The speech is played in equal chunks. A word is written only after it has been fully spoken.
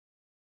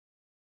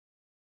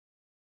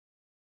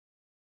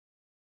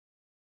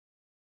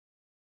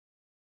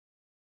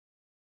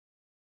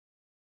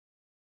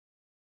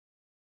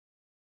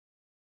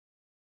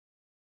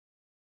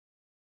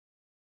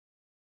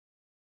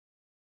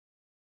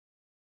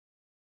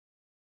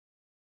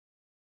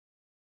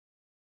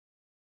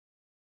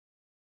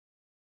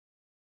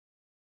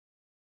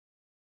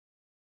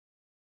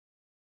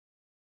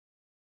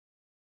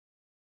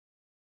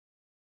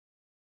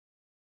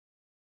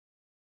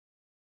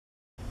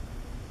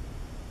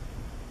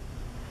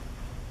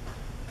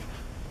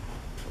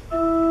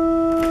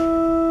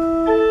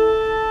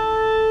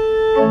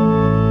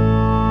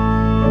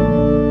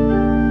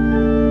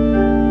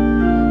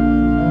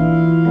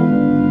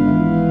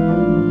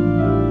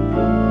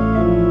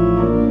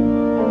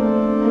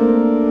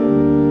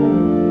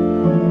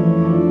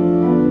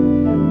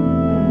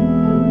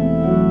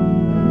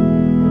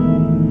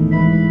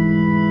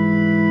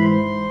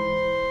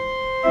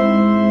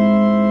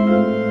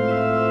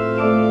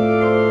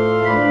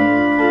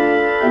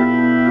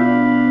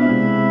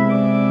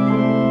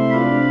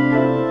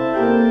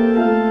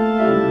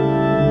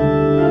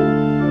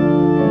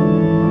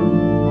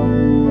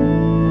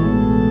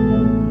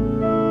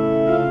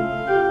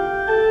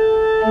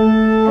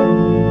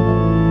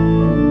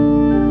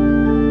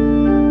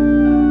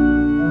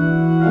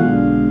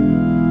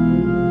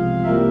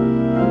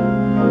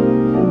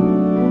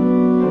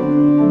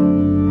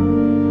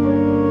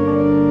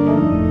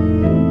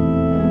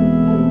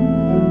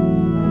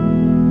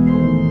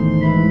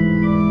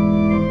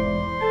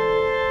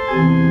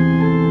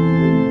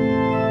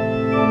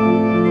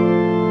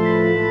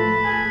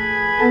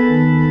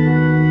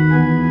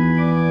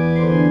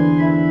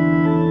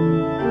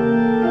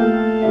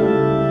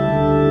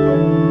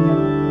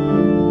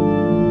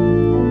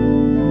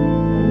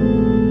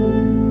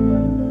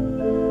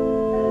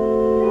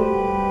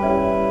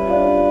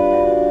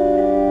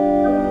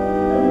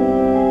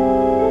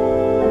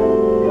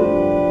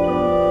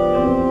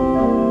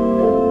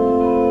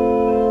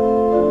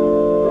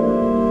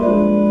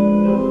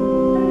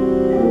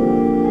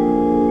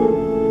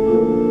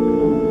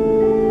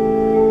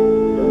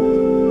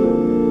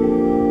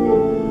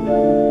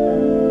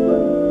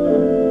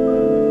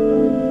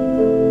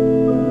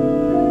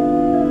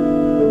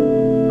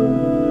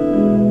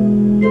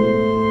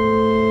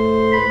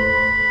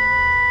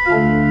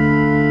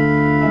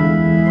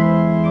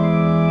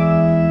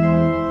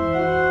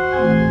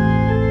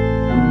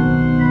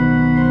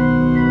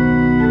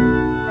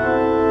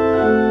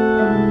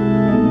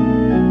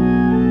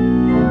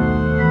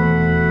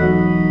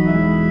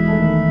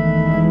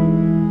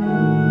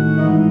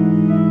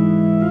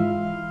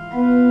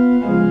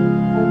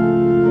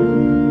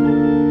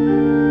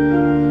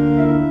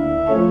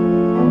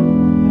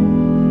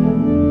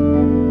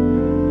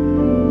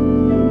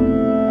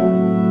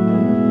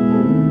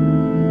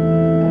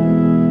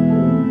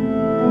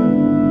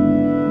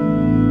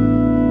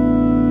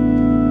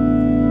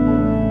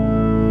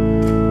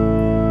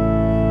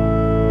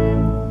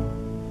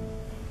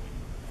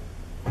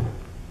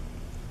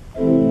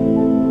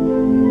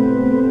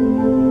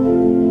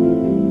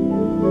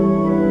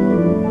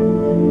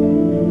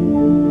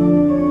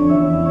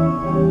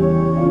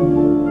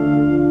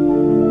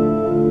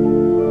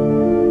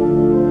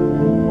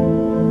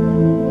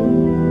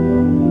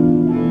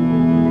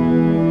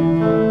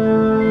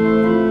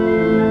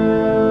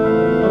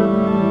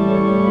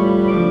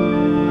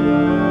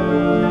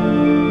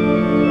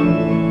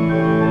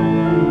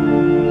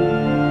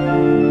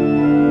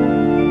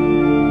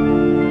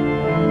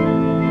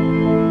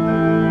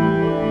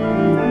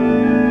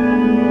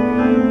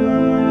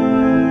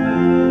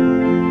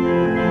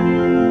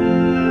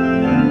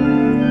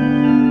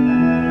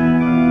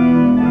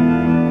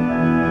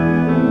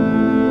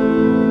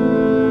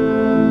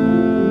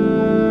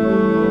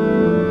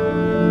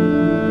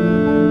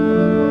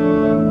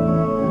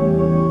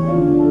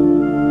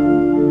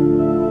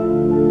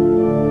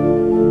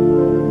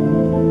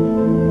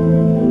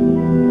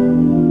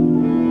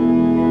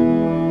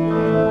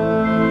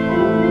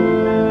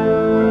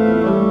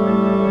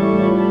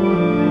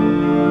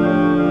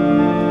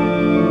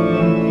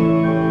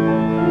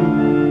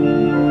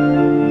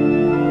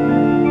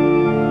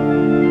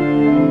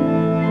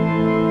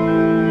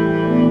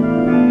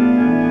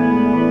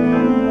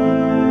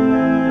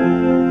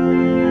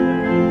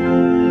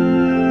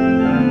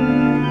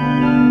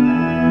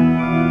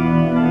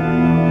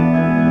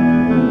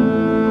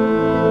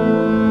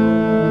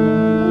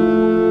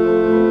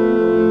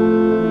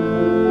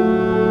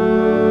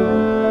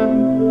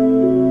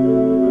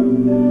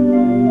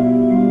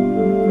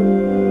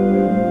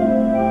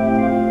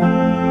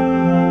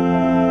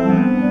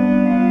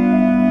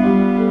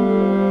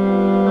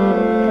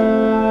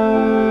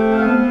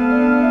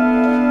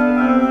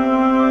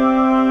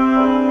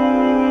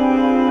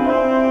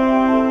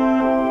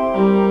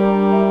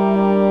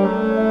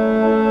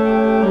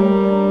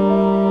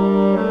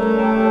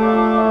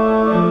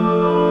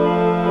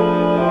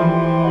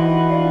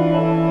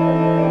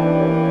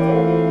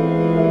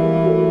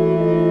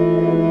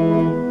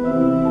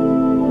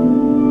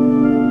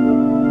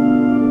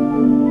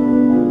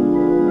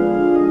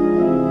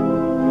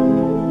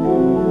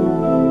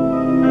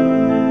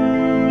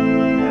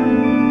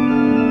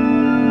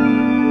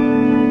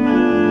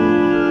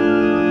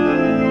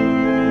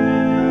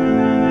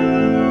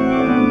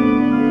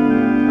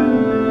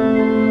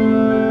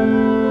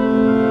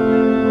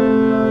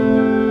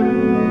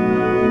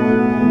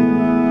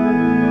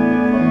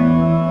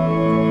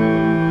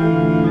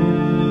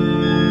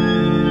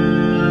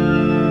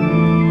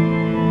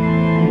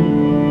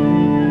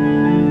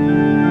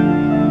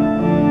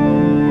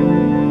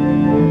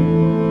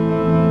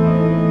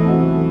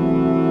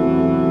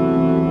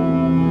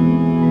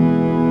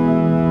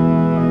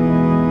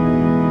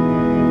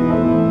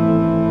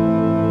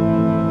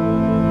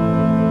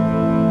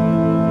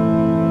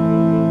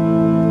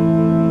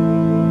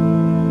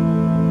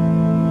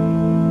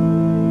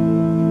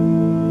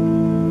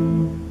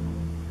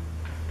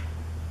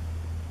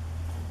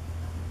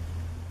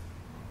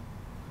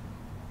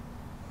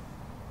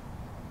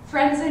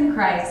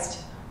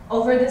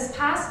Over this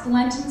past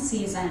Lenten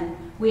season,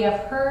 we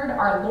have heard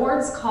our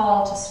Lord's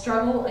call to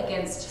struggle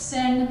against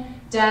sin,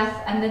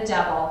 death, and the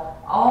devil,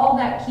 all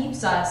that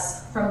keeps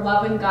us from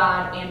loving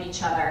God and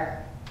each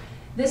other.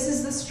 This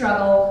is the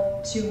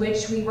struggle to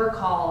which we were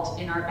called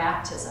in our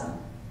baptism.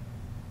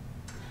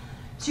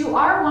 To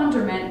our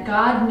wonderment,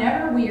 God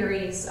never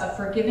wearies of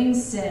forgiving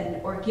sin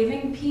or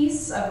giving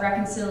peace of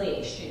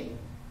reconciliation.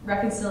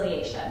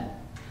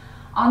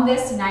 On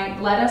this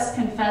night, let us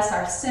confess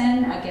our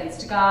sin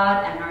against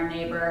God and our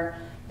neighbor,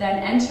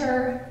 then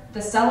enter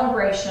the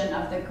celebration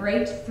of the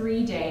great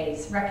 3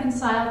 days,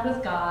 reconciled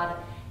with God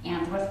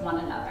and with one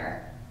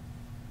another.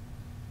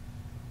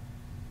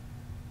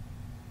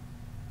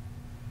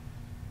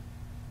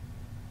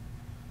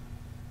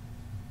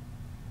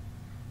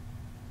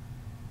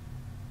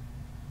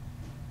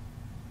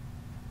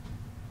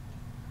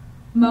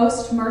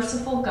 Most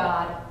merciful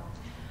God,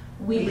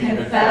 we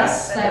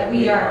confess that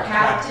we are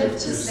captive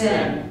to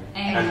sin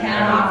and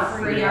cannot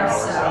free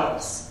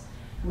ourselves.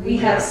 We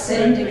have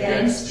sinned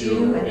against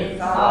you in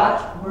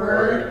thought,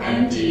 word,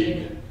 and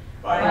deed,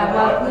 by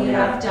what we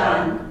have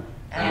done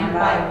and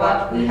by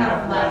what we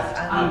have left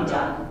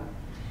undone.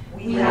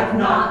 We have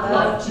not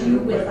loved you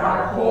with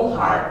our whole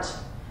heart.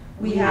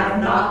 We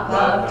have not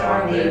loved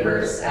our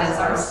neighbors as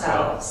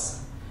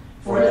ourselves.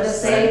 For the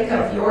sake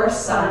of your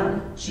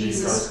Son,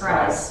 Jesus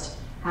Christ,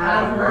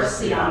 have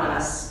mercy on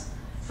us.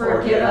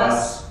 Forgive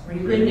us,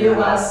 renew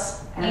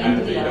us,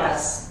 and lead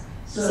us,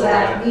 so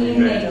that we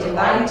may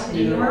delight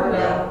in your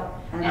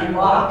will and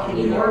walk in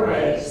your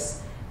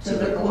ways, to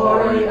the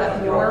glory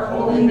of your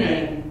holy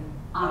name.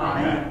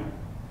 Amen.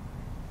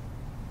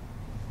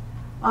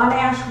 On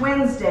Ash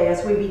Wednesday,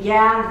 as we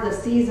began the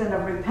season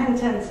of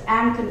repentance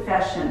and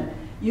confession,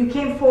 you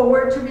came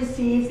forward to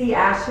receive the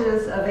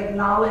ashes of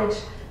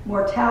acknowledged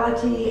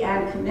mortality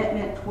and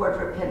commitment toward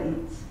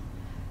repentance.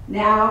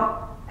 Now,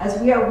 as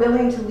we are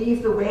willing to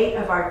leave the weight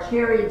of our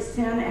carried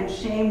sin and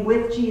shame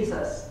with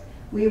Jesus,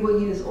 we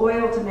will use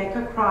oil to make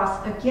a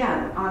cross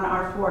again on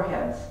our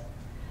foreheads.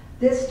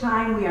 This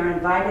time we are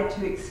invited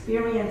to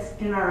experience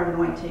in our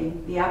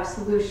anointing the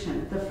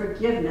absolution, the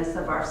forgiveness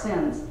of our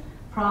sins,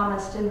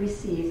 promised and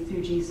received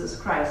through Jesus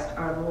Christ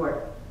our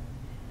Lord.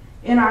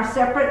 In our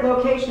separate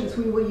locations,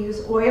 we will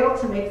use oil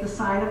to make the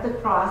sign of the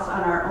cross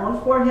on our own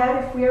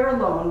forehead if we are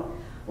alone,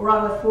 or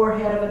on the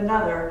forehead of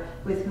another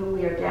with whom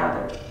we are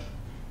gathered.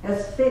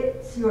 As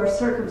fits your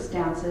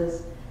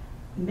circumstances,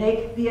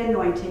 make the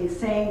anointing,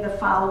 saying the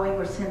following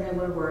or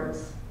similar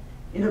words.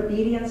 In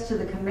obedience to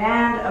the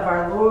command of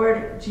our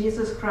Lord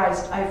Jesus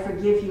Christ, I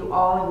forgive you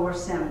all your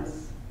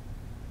sins.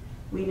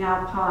 We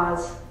now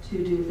pause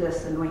to do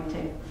this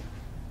anointing.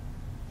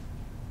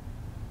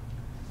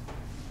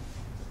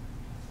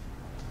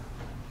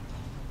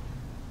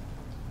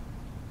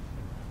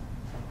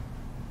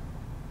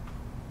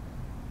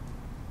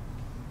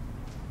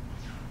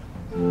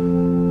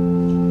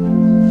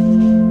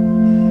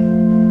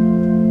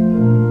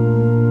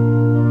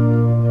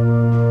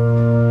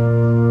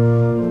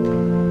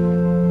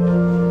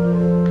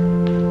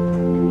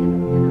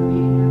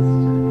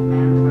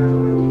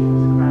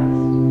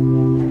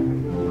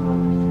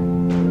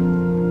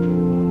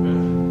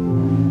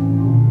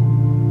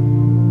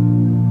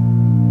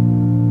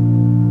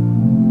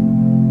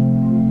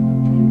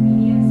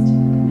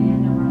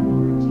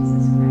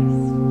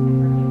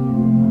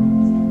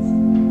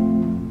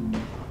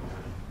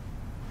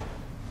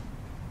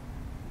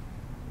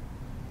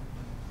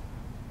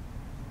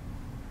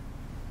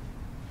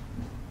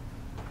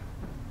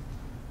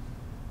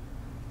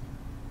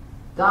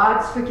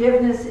 God's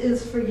forgiveness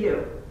is for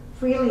you,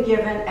 freely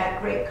given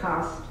at great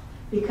cost,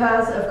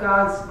 because of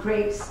God's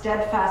great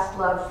steadfast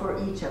love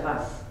for each of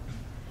us.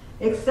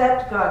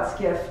 Accept God's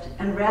gift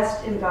and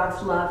rest in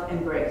God's love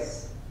and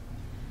grace.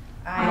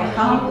 I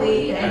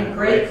humbly and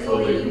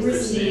gratefully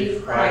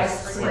receive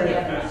Christ's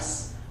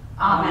forgiveness.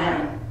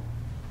 Amen.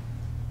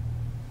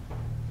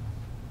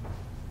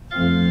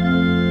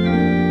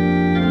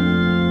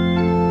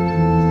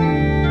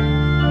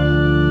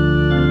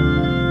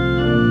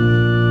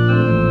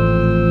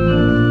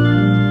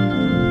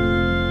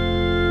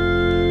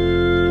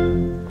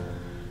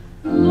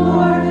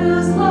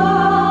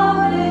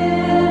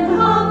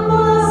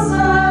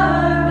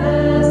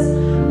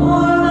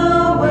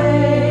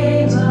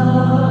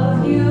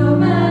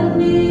 Human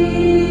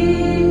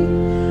need,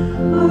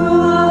 who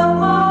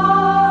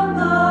upon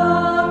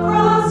the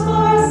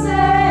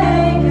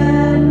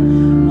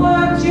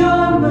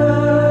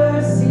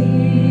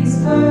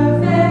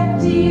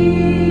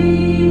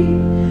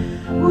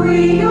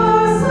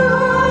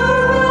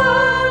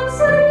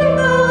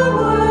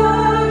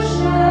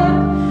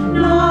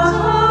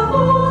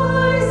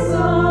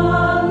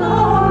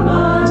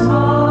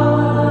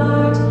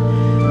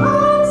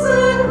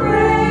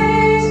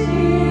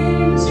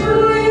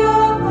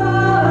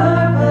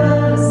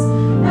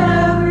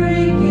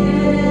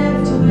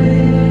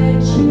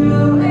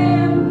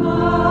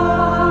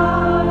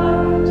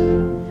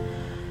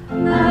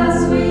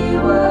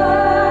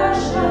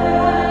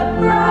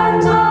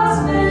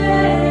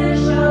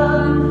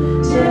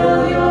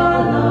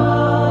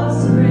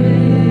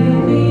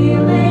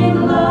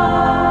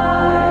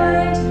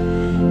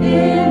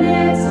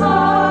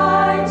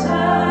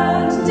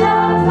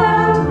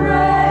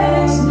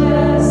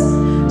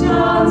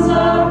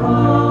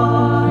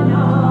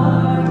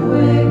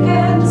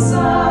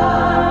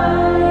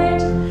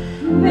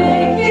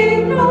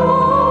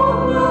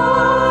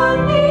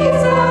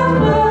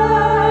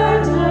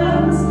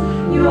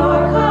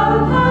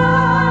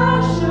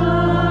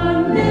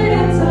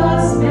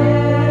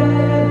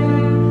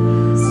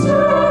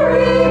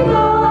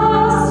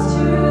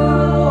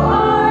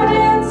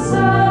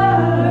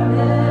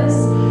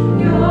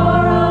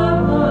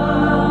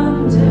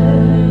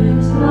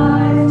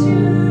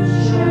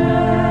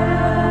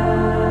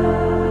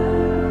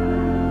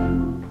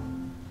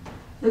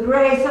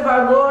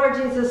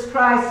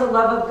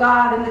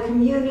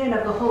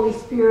the Holy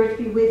Spirit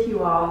be with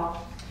you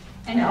all.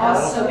 And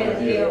also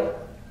with you.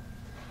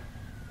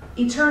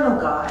 Eternal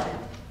God,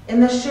 in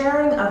the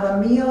sharing of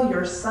a meal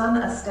your Son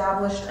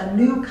established a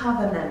new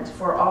covenant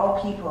for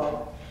all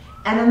people,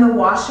 and in the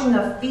washing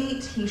of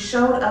feet he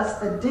showed us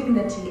the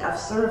dignity of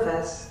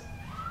service.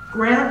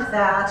 Grant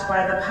that,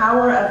 by the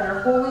power of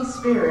your Holy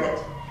Spirit,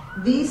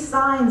 these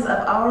signs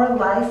of our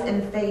life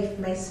in faith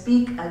may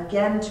speak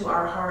again to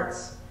our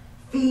hearts,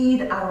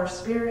 feed our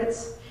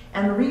spirits,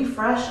 and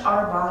refresh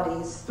our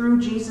bodies through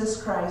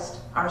Jesus Christ,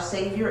 our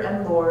Savior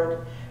and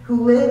Lord,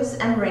 who lives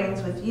and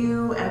reigns with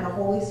you and the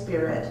Holy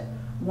Spirit,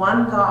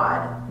 one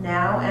God,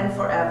 now and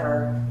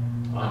forever.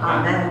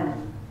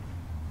 Amen.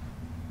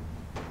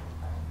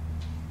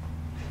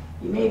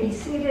 You may be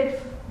seated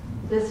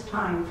this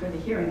time for the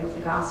hearing of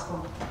the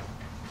gospel.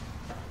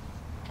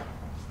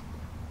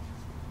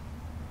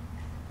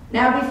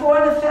 Now,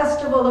 before the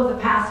festival of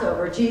the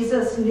Passover,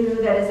 Jesus knew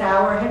that his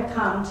hour had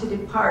come to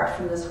depart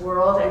from this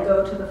world and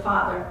go to the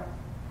Father.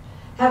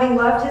 Having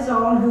loved his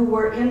own who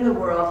were in the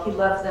world, he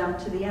loved them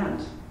to the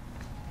end.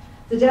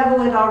 The devil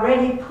had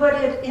already put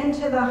it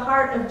into the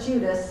heart of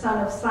Judas,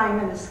 son of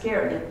Simon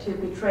Iscariot, to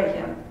betray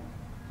him.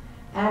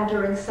 And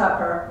during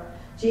supper,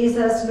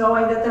 Jesus,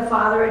 knowing that the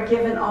Father had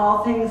given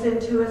all things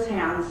into his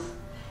hands,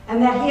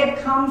 and that he had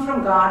come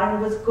from God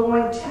and was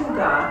going to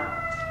God,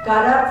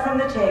 got up from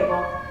the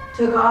table,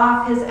 took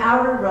off his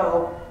outer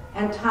robe,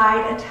 and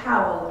tied a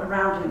towel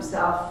around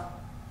himself.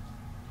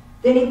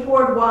 Then he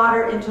poured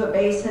water into a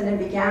basin and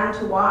began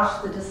to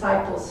wash the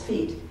disciples'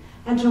 feet,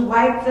 and to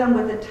wipe them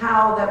with the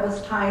towel that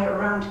was tied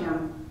around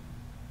him.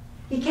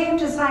 He came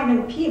to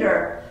Simon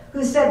Peter,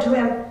 who said to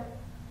him,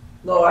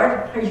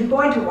 "Lord, are you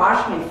going to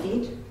wash my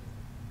feet?"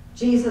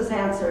 Jesus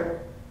answered,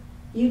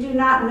 "You do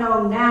not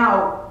know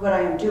now what I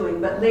am doing,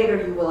 but later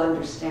you will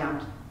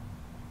understand."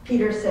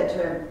 Peter said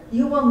to him,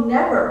 "You will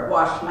never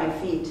wash my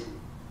feet."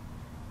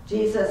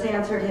 Jesus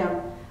answered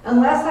him,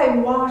 "Unless I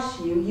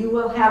wash you, you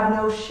will have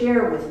no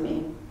share with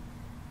me."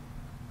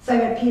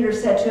 Simon Peter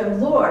said to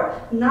him, "Lord,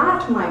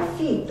 not my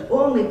feet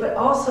only, but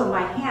also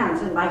my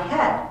hands and my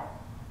head."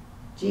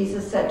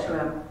 Jesus said to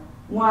him,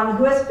 "One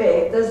who has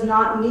bathed does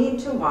not need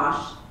to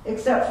wash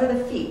except for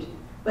the feet,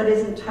 but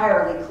is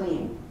entirely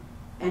clean.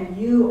 And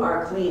you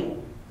are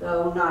clean,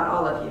 though not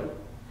all of you."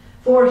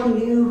 For he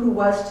knew who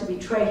was to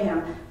betray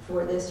him.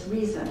 For this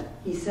reason,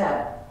 he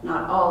said,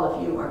 "Not all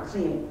of you are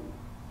clean."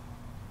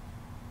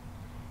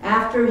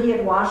 After he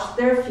had washed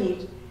their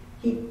feet,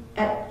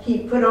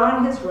 he put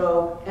on his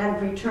robe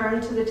and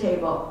returned to the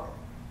table.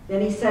 Then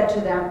he said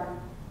to them,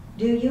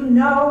 "Do you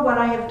know what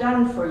I have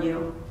done for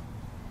you?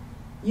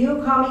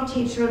 You call me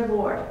teacher and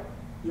Lord.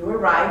 You are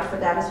right, for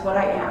that is what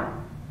I am.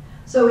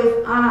 So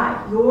if I,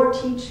 your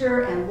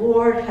teacher and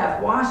Lord,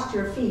 have washed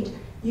your feet,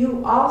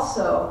 you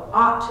also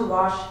ought to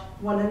wash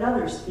one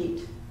another's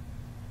feet.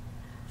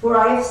 For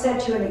I have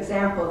set you an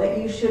example that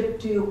you should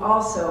do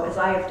also as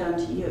I have done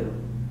to you.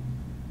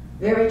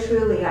 Very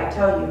truly, I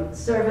tell you,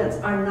 servants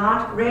are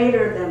not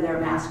greater than their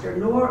master,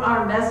 nor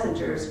are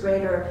messengers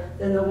greater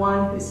than the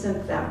one who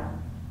sent them.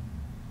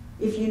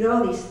 If you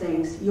know these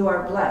things, you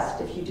are blessed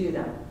if you do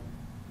them.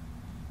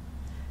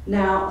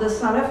 Now, the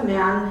Son of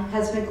Man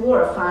has been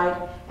glorified,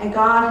 and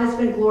God has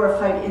been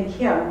glorified in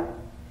him.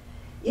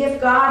 If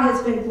God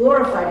has been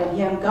glorified in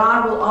him,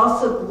 God will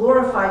also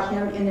glorify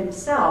him in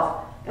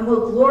himself, and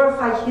will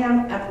glorify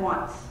him at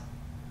once.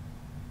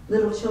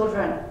 Little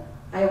children,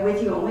 I am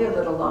with you only a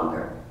little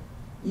longer.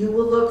 You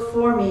will look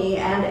for me,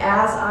 and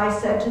as I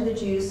said to the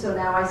Jews, so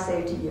now I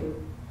say to you,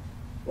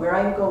 where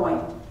I am going,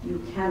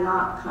 you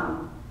cannot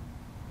come.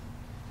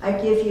 I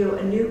give you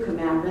a new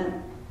commandment,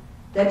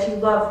 that you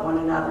love one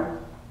another,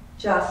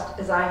 just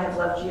as I have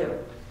loved you.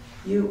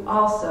 You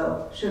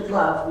also should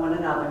love one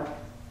another.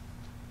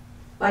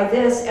 By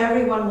this,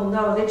 everyone will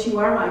know that you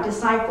are my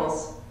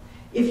disciples,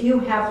 if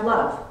you have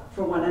love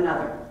for one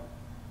another.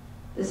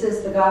 This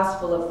is the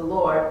gospel of the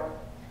Lord.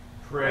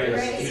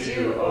 Praise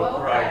to you, O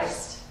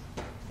Christ.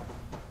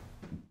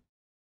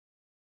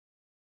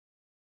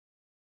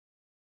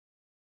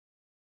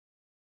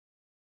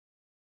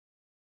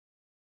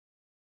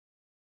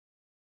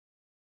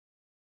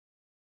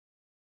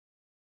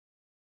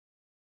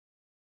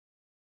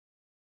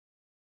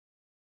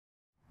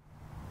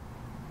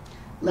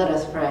 Let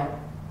us pray.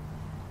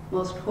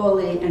 Most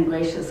holy and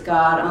gracious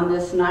God, on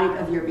this night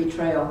of your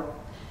betrayal,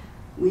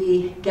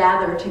 we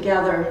gather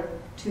together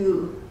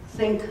to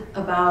think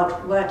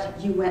about what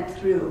you went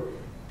through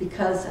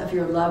because of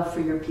your love for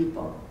your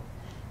people.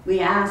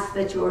 We ask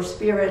that your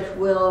Spirit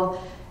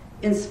will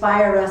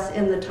inspire us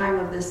in the time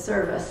of this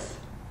service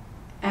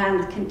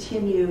and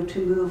continue to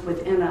move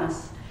within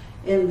us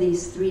in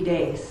these 3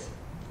 days.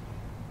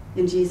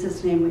 In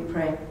Jesus' name we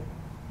pray.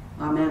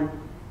 Amen.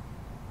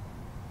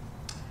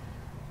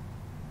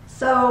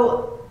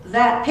 So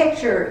that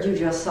picture you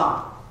just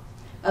saw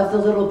of the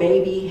little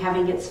baby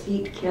having its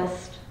feet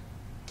kissed,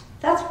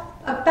 that's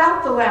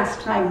about the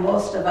last time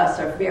most of us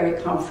are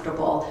very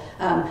comfortable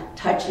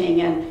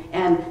touching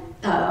and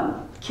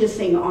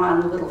kissing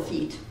on little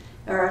feet.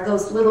 or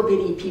those little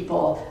bitty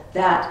people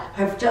that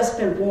have just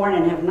been born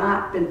and have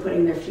not been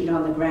putting their feet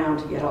on the ground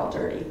to get all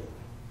dirty.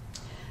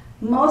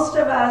 Most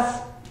of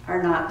us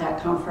are not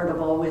that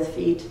comfortable with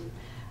feet,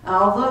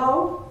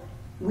 although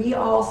we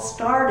all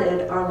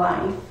started our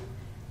life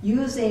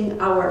using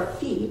our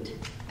feet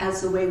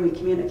as the way we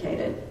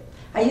communicated.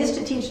 I used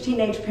to teach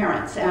teenage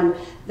parents, and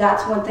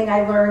that's one thing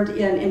I learned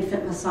in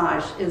infant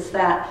massage, is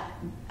that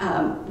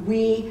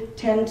we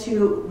tend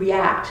to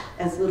react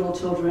as little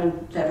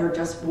children that are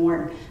just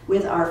born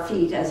with our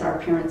feet as our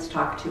parents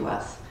talk to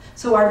us.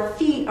 So our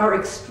feet are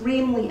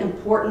extremely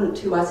important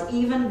to us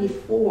even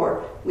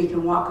before we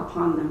can walk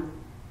upon them.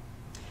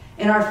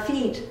 And our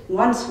feet,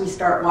 once we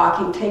start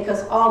walking, take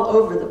us all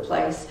over the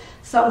place,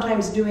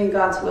 sometimes doing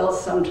God's will,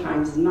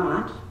 sometimes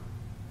not.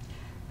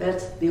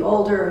 But the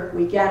older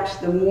we get,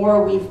 the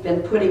more we've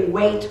been putting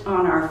weight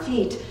on our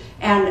feet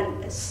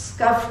and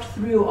scuffed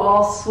through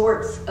all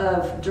sorts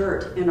of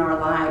dirt in our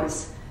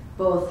lives,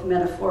 both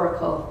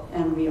metaphorical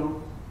and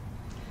real.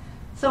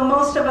 So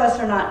most of us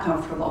are not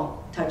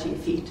comfortable touching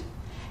feet.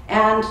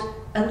 And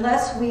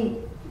unless we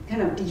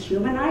kind of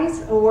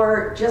dehumanize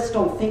or just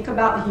don't think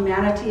about the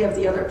humanity of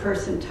the other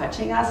person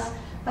touching us,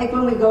 like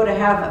when we go to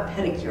have a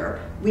pedicure,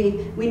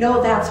 we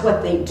know that's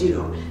what they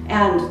do,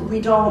 and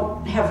we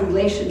don't have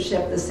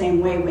relationship the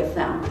same way with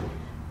them.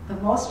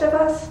 But most of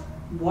us,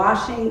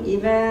 washing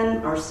even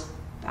our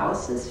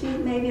spouse's feet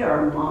maybe,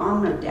 our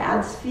mom or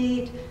dad's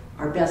feet,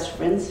 our best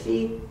friend's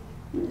feet,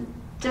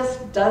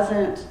 just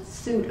doesn't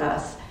suit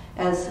us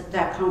as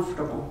that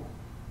comfortable.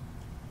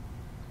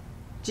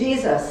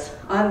 Jesus,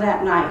 on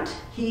that night,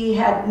 he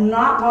had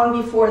not long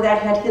before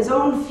that had his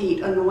own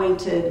feet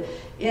anointed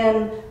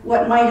in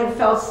what might have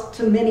felt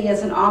to many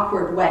as an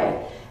awkward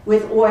way,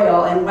 with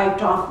oil and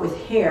wiped off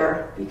with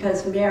hair,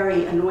 because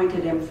Mary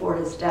anointed him for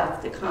his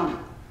death to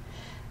come.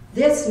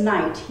 This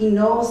night, he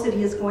knows that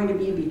he is going to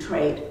be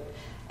betrayed.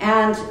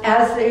 And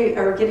as they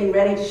are getting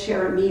ready to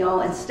share a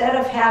meal, instead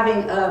of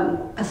having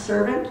a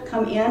servant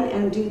come in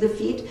and do the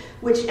feet,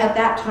 which at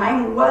that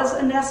time was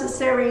a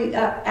necessary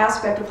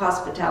aspect of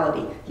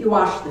hospitality, you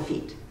washed the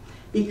feet.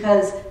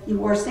 Because you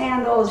wore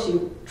sandals,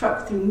 you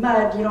trucked through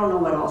mud, you don't know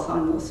what else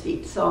on those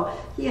feet. So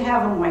you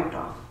have them wiped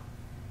off.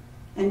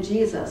 And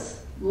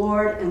Jesus,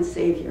 Lord and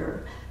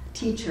Savior,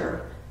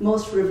 teacher,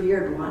 most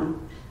revered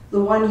one,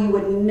 the one you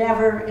would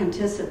never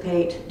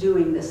anticipate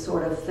doing this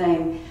sort of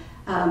thing,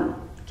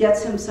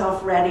 gets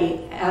himself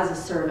ready as a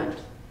servant,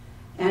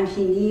 and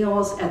he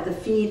kneels at the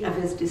feet of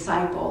his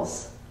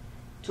disciples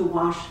to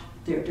wash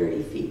their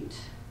dirty feet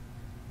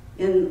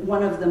in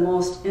one of the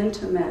most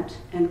intimate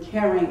and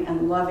caring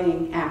and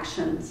loving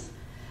actions,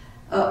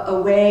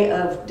 a way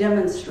of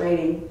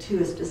demonstrating to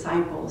his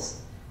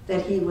disciples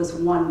that he was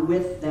one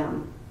with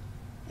them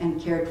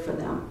and cared for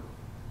them.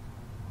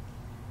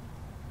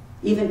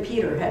 Even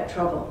Peter had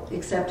trouble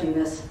accepting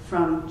this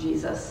from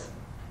Jesus.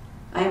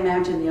 I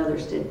imagine the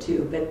others did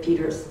too, but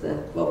Peter's the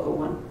vocal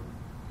one.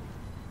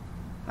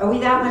 Are we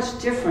that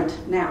much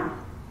different now?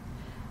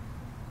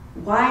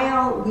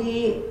 While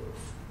we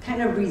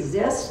kind of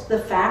resist the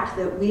fact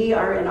that we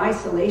are in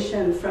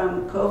isolation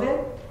from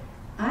COVID,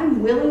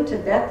 I'm willing to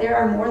bet there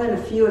are more than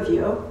a few of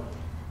you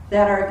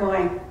that are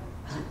going,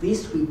 at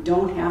least we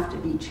don't have to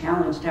be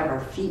challenged to have our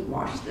feet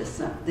washed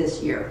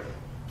this year.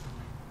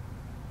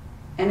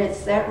 And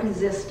it's that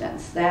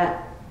resistance,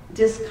 that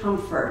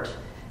discomfort,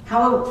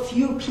 how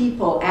few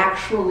people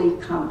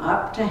actually come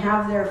up to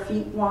have their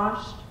feet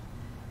washed,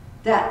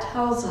 that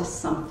tells us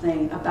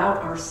something about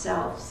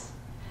ourselves,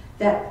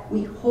 that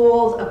we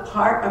hold a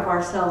part of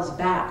ourselves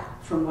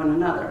back from one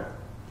another,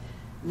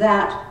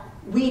 that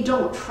we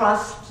don't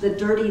trust the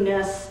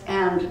dirtiness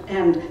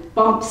and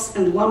bumps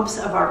and lumps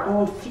of our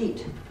own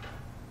feet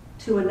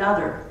to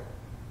another,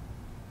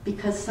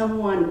 because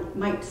someone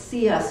might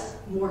see us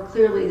more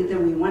clearly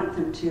than we want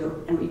them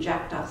to and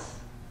reject us.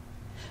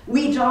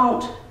 We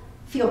don't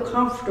feel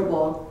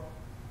comfortable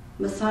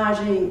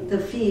massaging the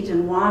feet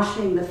and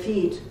washing the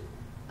feet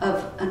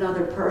of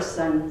another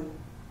person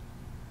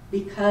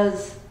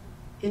because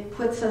it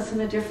puts us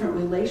in a different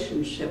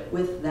relationship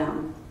with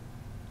them.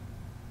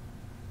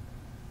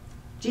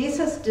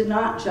 Jesus did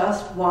not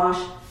just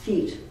wash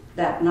feet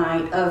that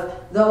night of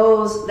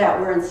those that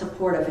were in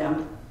support of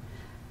him.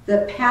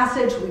 The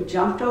passage we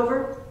jumped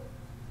over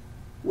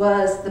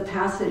was the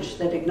passage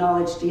that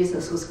acknowledged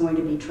Jesus was going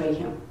to betray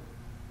him.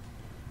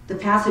 The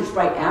passage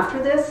right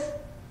after this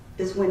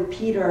is when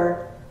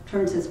Peter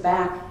turns his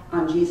back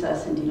on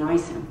Jesus and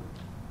denies him.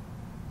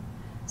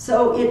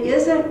 So it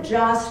isn't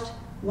just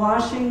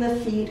washing the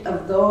feet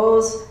of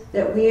those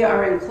that we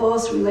are in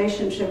close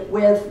relationship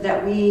with,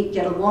 that we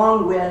get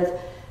along with,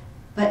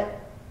 but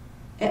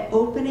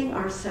opening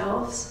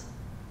ourselves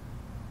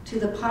to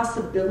the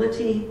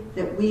possibility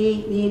that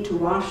we need to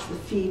wash the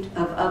feet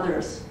of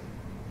others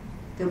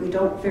that we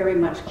don't very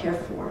much care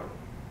for.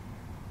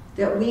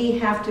 That we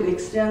have to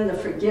extend the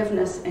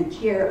forgiveness and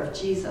care of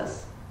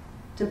Jesus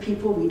to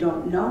people we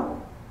don't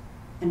know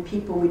and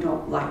people we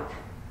don't like.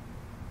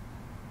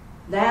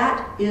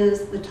 That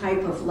is the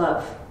type of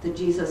love that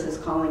Jesus is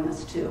calling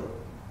us to.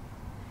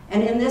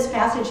 And in this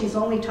passage, he's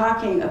only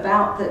talking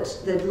about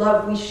the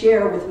love we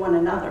share with one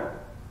another.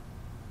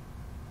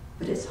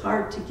 But it's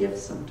hard to give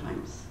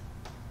sometimes.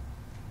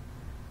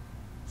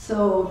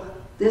 So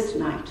this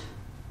night,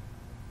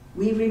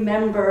 we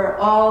remember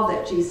all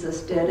that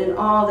Jesus did and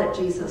all that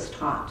Jesus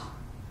taught.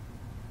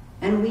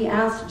 And we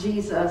ask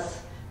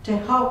Jesus to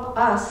help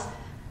us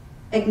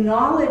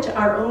acknowledge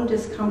our own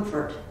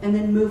discomfort and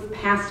then move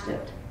past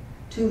it,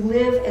 to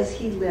live as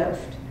he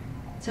lived,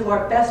 to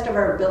our best of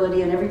our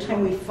ability. And every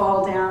time we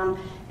fall down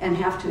and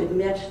have to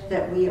admit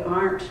that we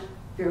aren't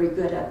very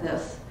good at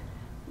this,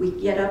 we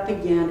get up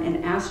again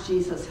and ask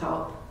Jesus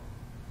help.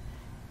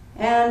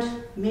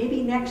 And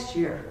maybe next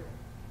year,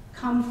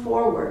 come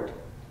forward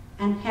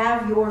and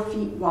have your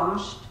feet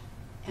washed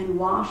and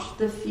wash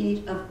the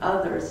feet of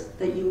others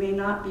that you may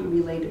not be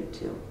related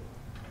to.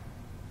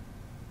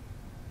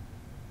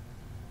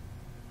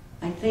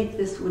 I think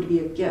this would be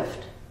a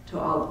gift to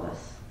all of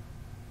us.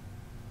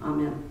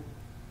 Amen.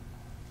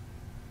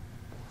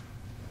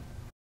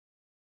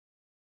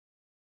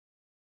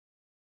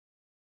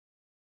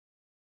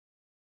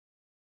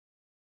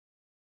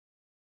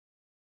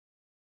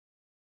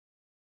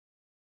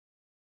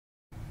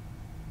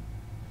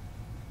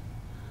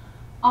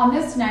 On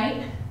this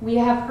night, we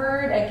have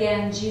heard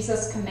again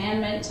Jesus'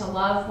 commandment to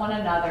love one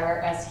another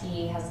as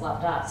he has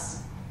loved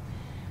us.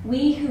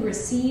 We who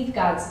receive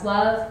God's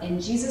love in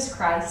Jesus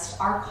Christ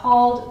are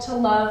called to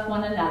love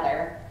one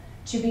another,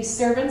 to be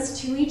servants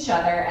to each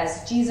other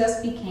as Jesus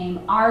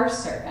became our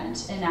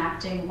servant,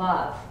 enacting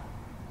love.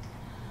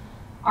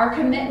 Our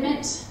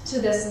commitment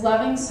to this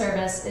loving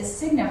service is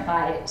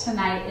signified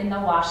tonight in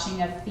the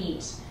washing of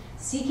feet,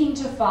 seeking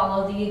to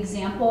follow the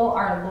example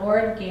our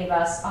Lord gave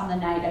us on the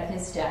night of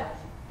his death.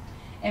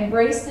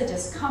 Embrace the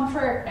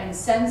discomfort and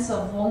sense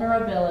of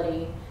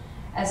vulnerability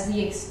as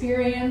we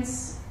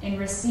experience in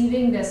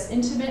receiving this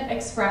intimate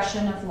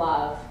expression of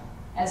love,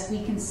 as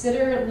we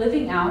consider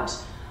living out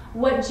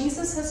what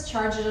Jesus has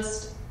charged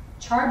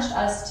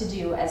us to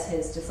do as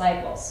his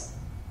disciples.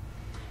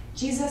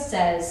 Jesus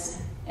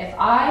says, "If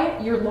I,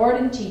 your Lord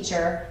and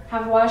teacher,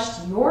 have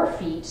washed your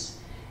feet,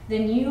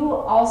 then you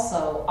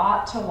also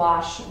ought to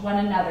wash one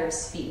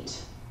another's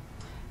feet.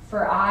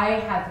 For I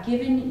have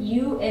given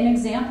you an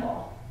example,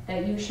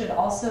 that you should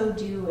also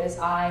do as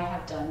I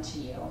have done to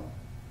you."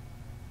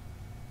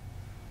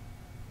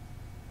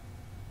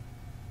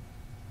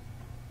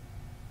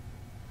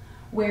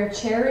 Where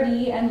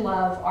charity and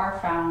love are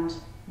found,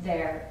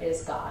 there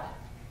is God.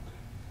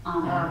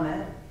 Amen.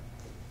 Amen.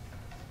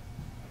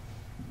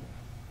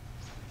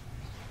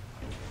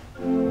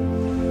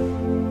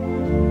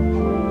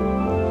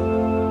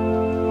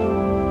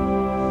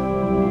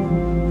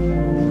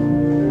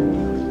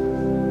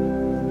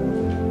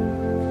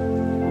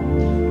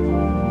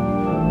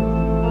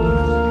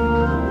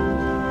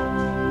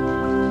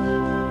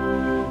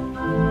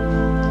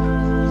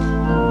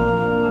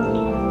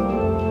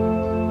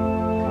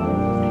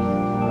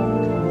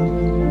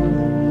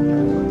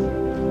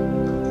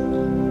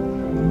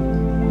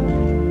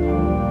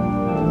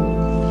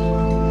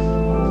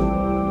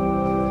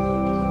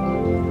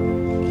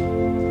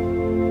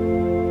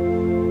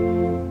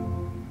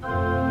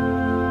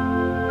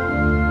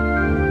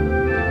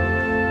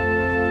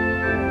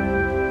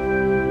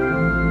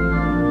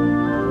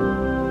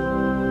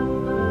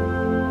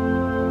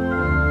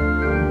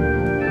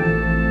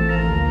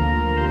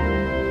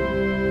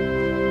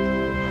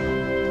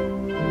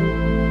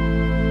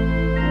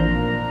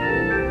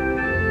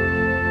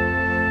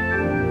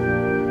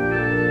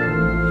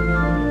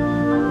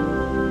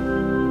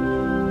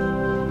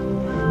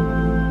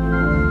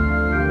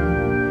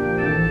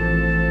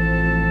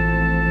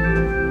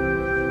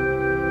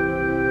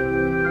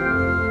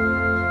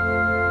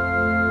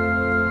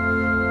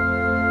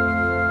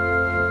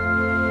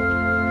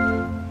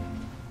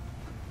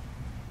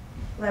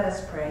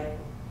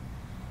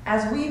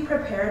 As we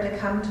prepare to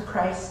come to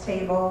Christ's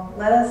table,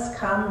 let us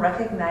come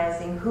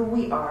recognizing who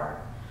we are,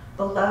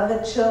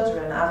 beloved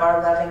children of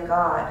our loving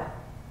God.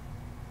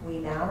 We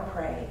now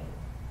pray.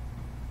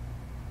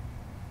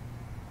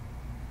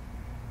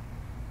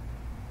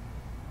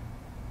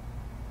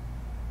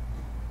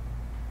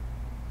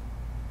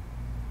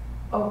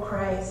 O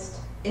Christ,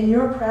 in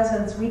your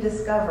presence we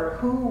discover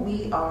who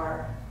we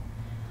are.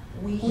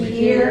 We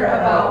hear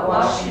about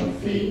washing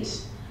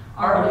feet,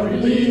 are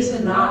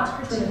relieved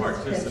not to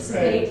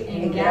participate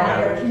in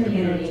gathered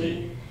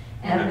community,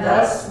 and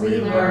thus we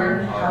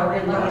learn how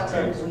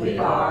reluctant we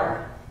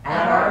are,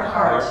 at our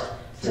heart,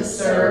 to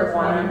serve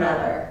one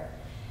another.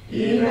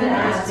 Even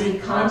as we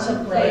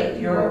contemplate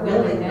your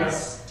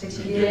willingness to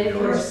give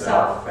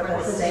yourself for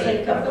the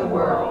sake of the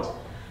world,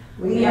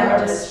 we are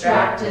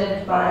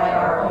distracted by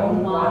our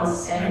own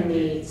wants and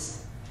needs.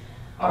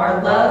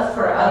 Our love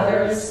for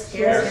others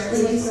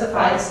scarcely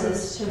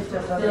suffices to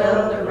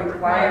fulfill the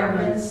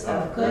requirements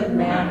of good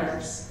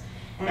manners,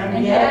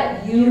 and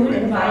yet you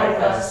invite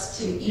us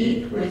to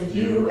eat with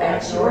you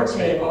at your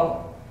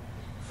table.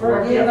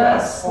 Forgive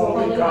us,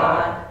 Holy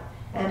God,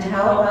 and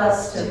help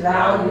us to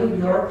value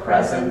your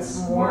presence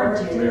more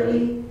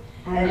dearly,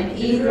 and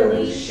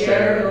eagerly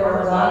share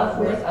your love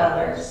with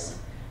others,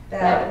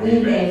 that we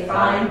may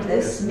find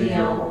this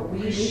meal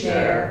we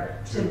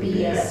share to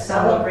be a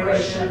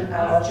celebration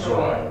of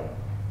joy.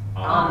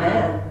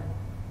 Amen.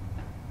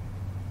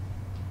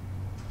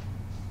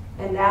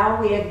 And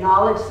now we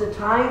acknowledge the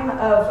time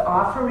of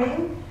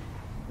offering,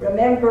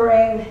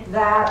 remembering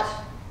that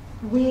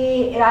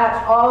we,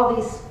 at all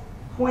these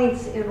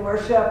points in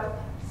worship,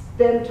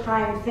 spend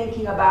time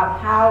thinking about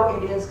how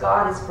it is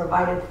God has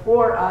provided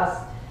for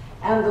us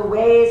and the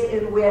ways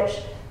in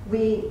which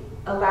we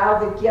allow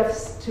the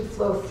gifts to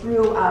flow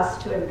through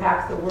us to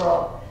impact the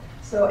world.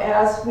 So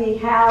as we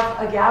have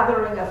a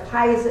gathering of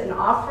tithes and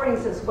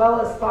offerings as well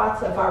as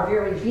thoughts of our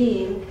very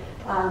being,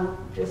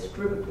 just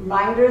a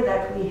reminder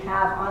that we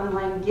have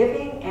online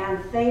giving,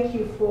 and thank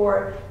you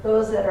for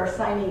those that are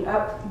signing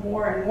up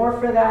more and more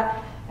for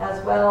that,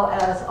 as well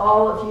as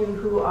all of you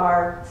who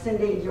are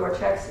sending your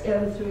checks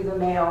in through the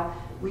mail.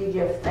 We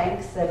give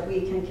thanks that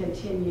we can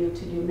continue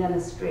to do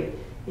ministry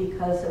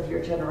because of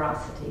your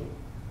generosity.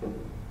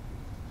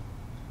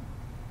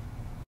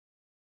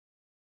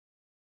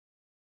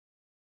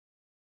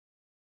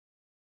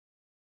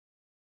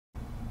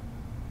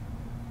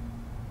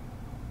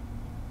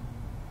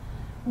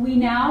 We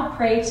now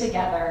pray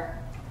together.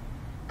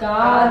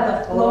 God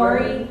of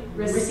glory,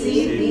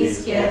 receive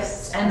these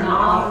gifts and the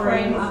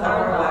offering of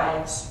our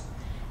lives.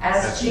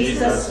 As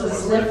Jesus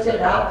was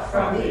lifted up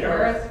from the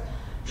earth,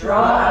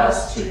 draw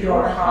us to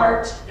your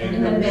heart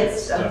in the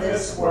midst of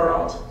this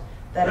world,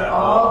 that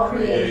all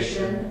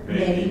creation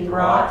may be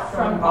brought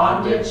from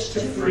bondage to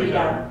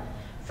freedom,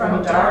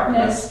 from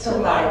darkness to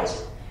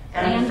light,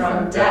 and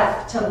from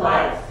death to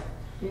life,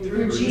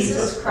 through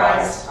Jesus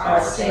Christ,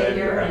 our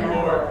Savior and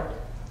Lord.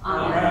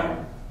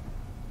 Amen.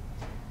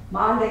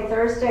 Maundy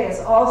Thursday is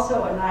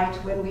also a night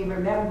when we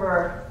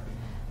remember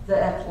the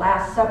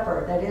Last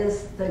Supper, that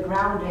is the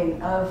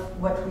grounding of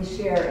what we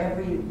share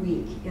every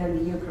week in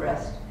the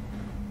Eucharist.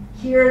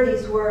 Hear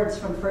these words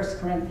from 1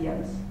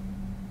 Corinthians.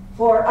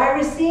 For I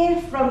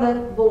received from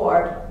the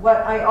Lord what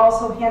I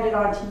also handed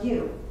on to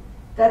you,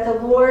 that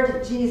the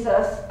Lord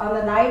Jesus, on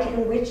the night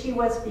in which he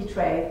was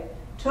betrayed,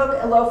 took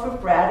a loaf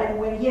of bread, and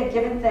when he had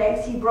given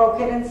thanks, he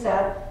broke it and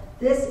said,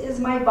 "This is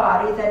my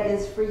body that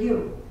is for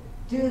you.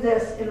 Do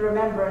this in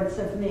remembrance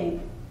of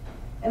me."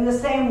 In the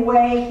same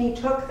way, he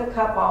took the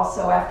cup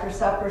also after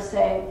supper,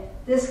 saying,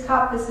 "This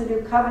cup is the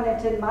new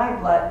covenant in my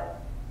blood.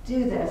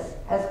 Do this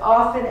as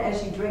often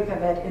as you drink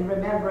of it in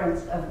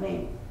remembrance of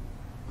me.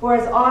 For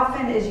as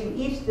often as you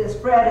eat this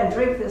bread and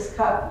drink this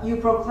cup, you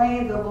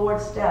proclaim the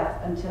Lord's death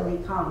until he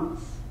comes."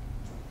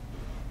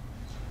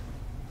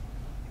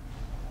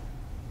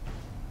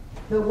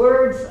 The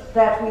words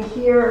that we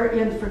hear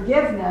in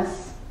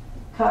forgiveness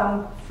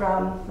come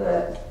from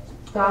the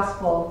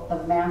Gospel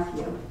of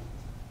Matthew.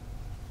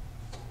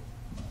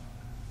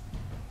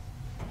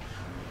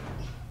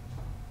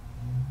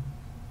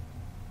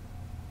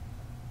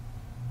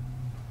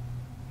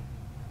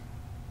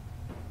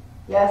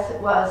 Yes,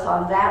 it was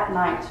on that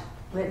night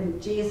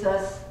when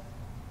Jesus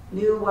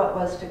knew what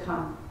was to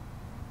come,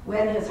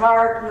 when his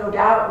heart, no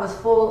doubt, was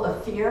full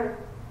of fear.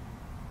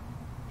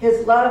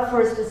 His love for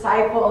his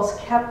disciples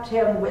kept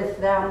him with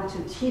them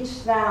to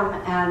teach them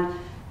and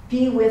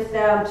be with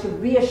them, to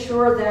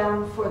reassure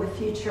them for the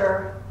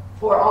future,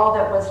 for all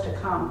that was to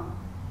come,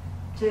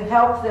 to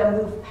help them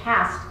move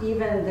past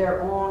even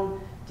their own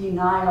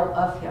denial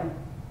of him.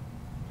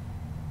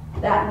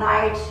 That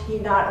night, he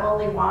not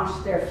only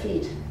washed their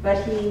feet, but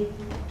he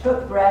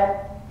took bread,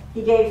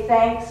 he gave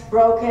thanks,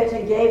 broke it,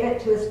 and gave it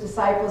to his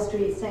disciples to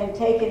eat, saying,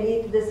 "Take and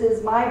eat, this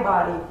is my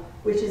body,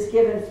 which is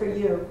given for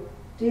you.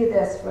 Do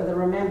this for the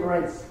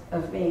remembrance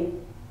of me."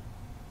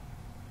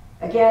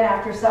 Again,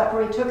 after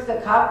supper, he took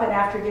the cup, and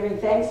after giving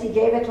thanks, he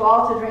gave it to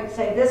all to drink,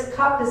 saying, "This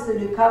cup is the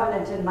new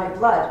covenant in my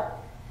blood.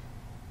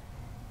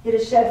 It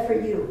is shed for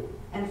you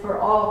and for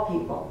all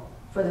people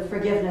for the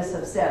forgiveness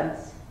of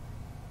sins.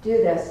 Do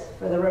this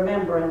for the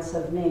remembrance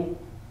of me."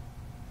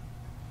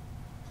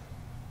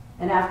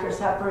 And after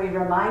supper, he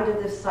reminded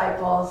the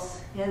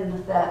disciples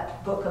in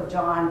that book of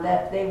John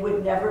that they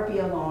would never be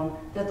alone,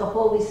 that the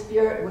Holy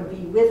Spirit would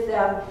be with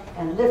them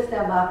and lift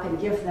them up and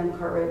give them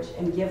courage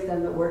and give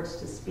them the words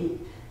to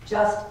speak,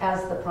 just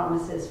as the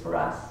promise is for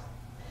us.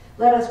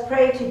 Let us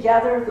pray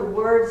together the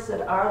words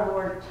that our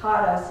Lord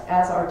taught us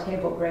as our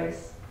table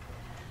grace.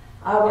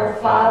 Our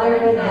Father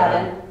in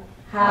heaven,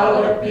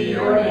 hallowed be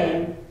your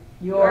name.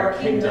 Your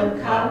kingdom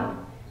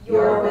come,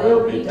 your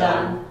will be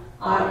done,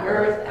 on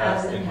earth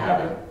as in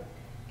heaven.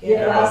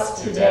 Give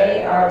us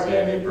today our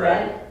daily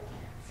bread.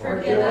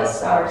 Forgive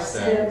us our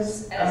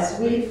sins as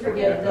we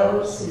forgive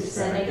those who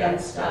sin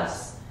against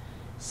us.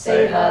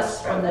 Save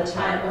us from the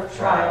time of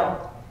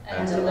trial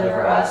and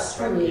deliver us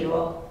from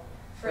evil.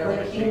 For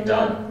the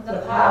kingdom, the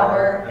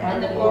power,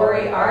 and the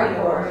glory are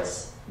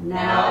yours,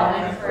 now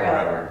and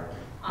forever.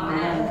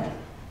 Amen.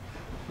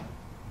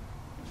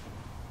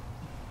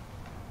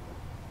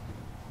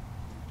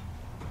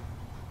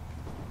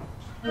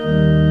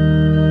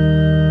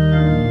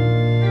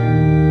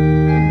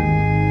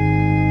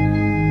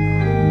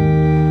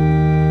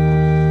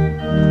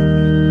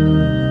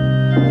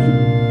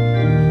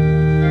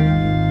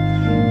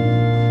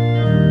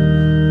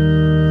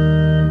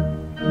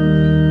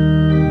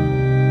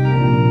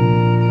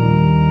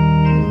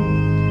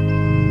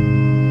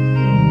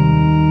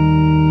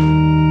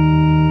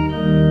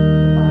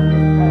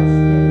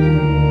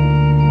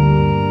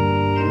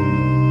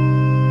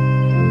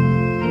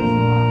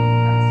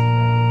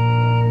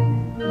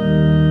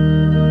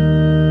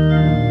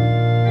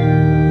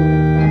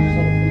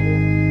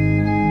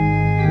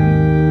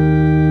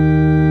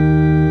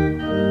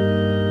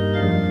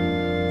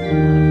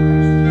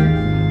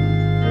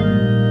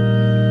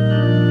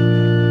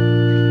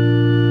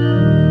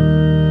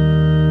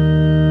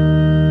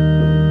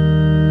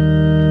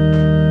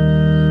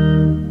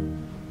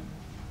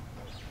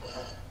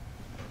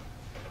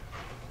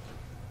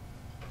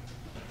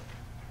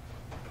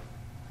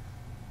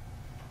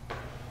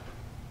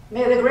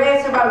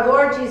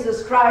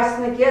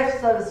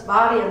 gifts of his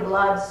body and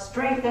blood,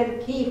 strengthen,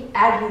 keep,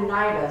 and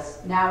unite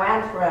us, now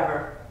and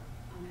forever.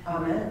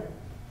 Amen.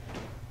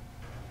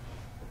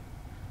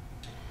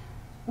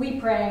 We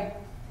pray.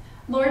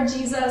 Lord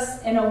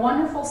Jesus, in a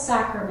wonderful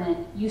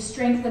sacrament, you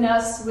strengthen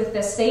us with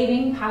the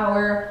saving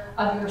power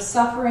of your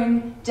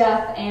suffering,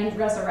 death, and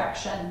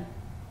resurrection.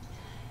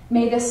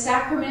 May the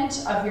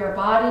sacrament of your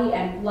body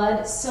and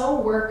blood so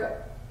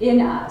work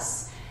in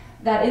us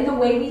that in the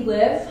way we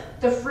live,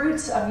 the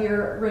fruits of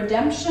your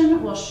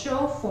redemption will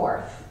show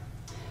forth.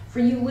 For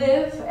you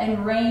live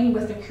and reign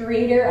with the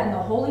Creator and the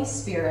Holy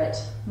Spirit,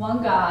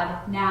 one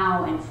God,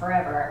 now and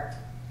forever.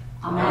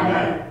 Amen.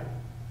 Amen.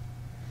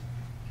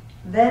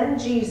 Then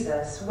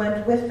Jesus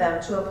went with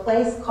them to a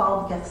place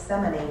called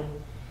Gethsemane,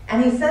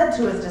 and he said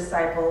to his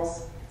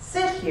disciples,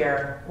 "Sit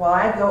here while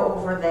I go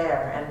over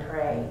there and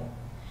pray."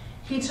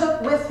 He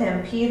took with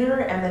him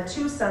Peter and the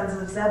 2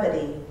 sons of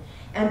Zebedee,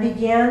 and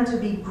began to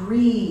be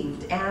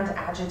grieved and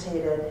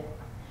agitated.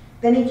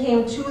 Then he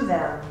came to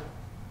them.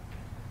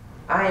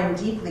 "I am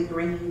deeply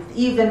grieved,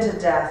 even to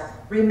death.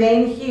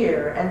 Remain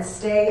here and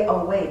stay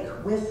awake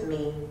with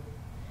me."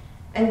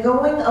 And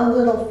going a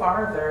little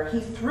farther,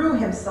 he threw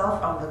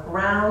himself on the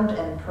ground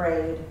and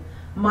prayed,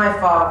 "My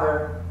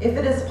Father, if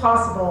it is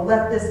possible,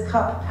 let this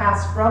cup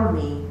pass from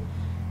me.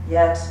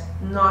 Yet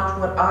not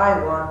what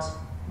I want,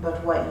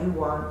 but what you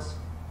want."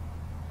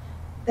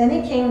 Then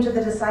he came to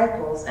the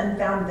disciples and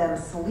found them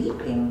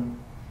sleeping.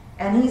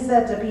 And he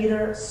said to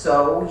Peter,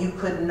 "So you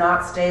could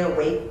not stay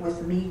awake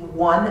with me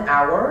 1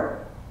 hour?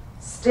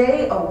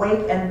 Stay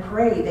awake and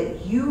pray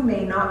that you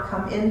may not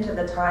come into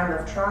the time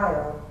of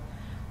trial.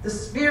 The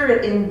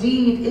spirit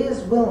indeed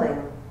is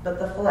willing, but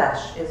the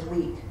flesh is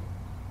weak."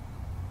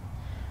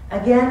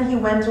 Again he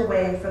went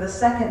away for the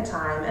 2nd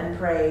time and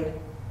prayed,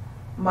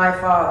 "My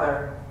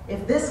Father,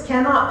 if this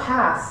cannot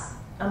pass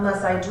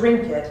unless I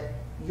drink it,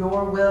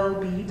 your will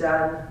be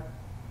done."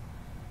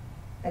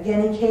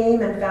 Again he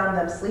came and found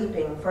them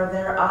sleeping, for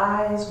their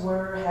eyes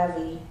were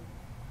heavy.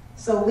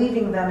 So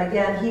leaving them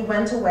again, he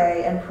went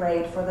away and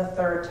prayed for the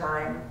 3rd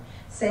time,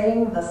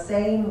 saying the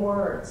same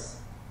words.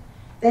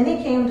 Then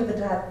he came to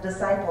the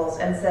disciples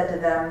and said to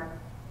them,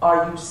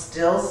 "Are you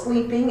still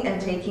sleeping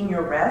and taking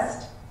your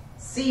rest?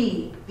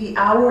 See, the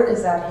hour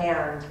is at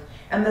hand,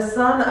 and the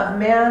Son of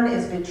Man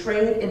is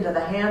betrayed into the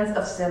hands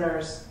of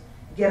sinners.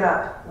 Get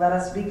up, let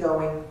us be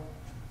going.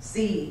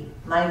 See,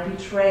 my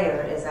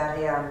betrayer is at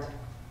hand."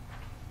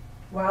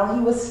 While he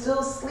was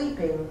still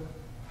speaking,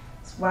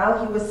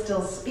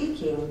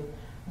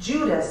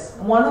 Judas,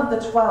 one of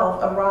the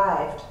 12,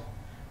 arrived.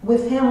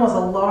 With him was a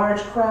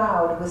large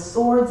crowd with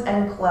swords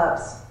and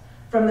clubs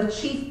from the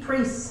chief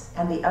priests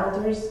and the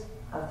elders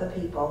of the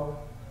people.